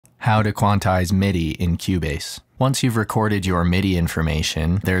How to quantize MIDI in Cubase. Once you've recorded your MIDI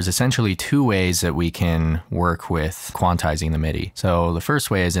information, there's essentially two ways that we can work with quantizing the MIDI. So the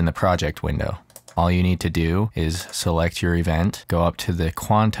first way is in the project window. All you need to do is select your event, go up to the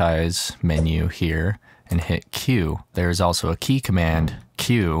Quantize menu here, and hit Q. There's also a key command,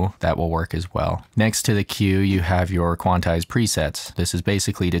 Q, that will work as well. Next to the Q, you have your quantize presets. This is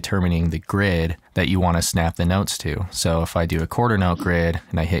basically determining the grid that you want to snap the notes to. So if I do a quarter note grid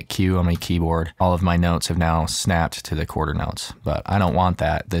and I hit Q on my keyboard, all of my notes have now snapped to the quarter notes, but I don't want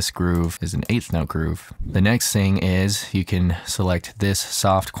that. This groove is an eighth note groove. The next thing is you can select this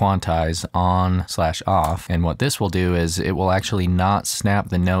soft quantize on/off. And what this will do is it will actually not snap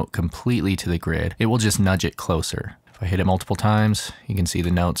the note completely to the grid. It will just nudge it closer. If I hit it multiple times, you can see the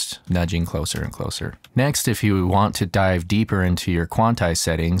notes nudging closer and closer. Next, if you want to dive deeper into your quantize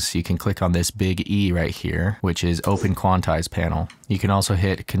settings, you can click on this big E right here, which is Open Quantize Panel. You can also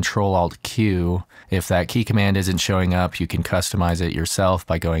hit Control-Alt-Q. If that key command isn't showing up, you can customize it yourself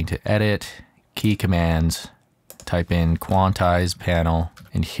by going to Edit, Key Commands, type in Quantize Panel,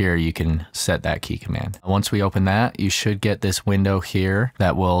 and here you can set that key command. Once we open that, you should get this window here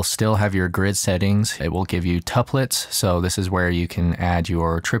that will still have your grid settings. It will give you tuplets, so this is where you can add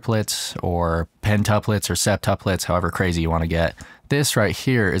your triplets or pentuplets or septuplets, however crazy you want to get. This right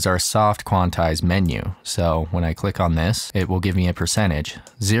here is our soft quantize menu. So when I click on this, it will give me a percentage.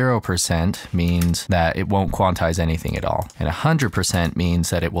 0% means that it won't quantize anything at all. And 100% means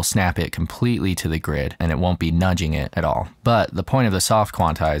that it will snap it completely to the grid and it won't be nudging it at all. But the point of the soft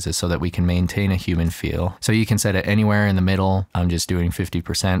quantize is so that we can maintain a human feel. So you can set it anywhere in the middle. I'm just doing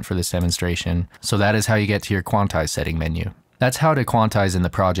 50% for this demonstration. So that is how you get to your quantize setting menu. That's how to quantize in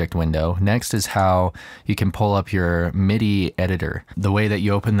the project window. Next is how you can pull up your MIDI editor. The way that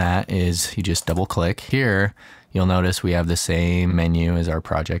you open that is you just double click. Here, you'll notice we have the same menu as our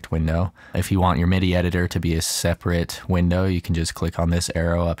project window. If you want your MIDI editor to be a separate window, you can just click on this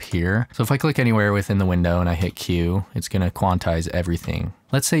arrow up here. So if I click anywhere within the window and I hit Q, it's gonna quantize everything.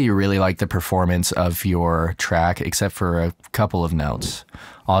 Let's say you really like the performance of your track except for a couple of notes.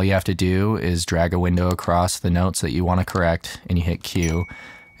 All you have to do is drag a window across the notes that you want to correct and you hit Q.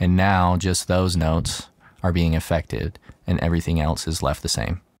 And now just those notes are being affected and everything else is left the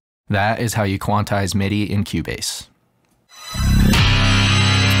same. That is how you quantize MIDI in Cubase.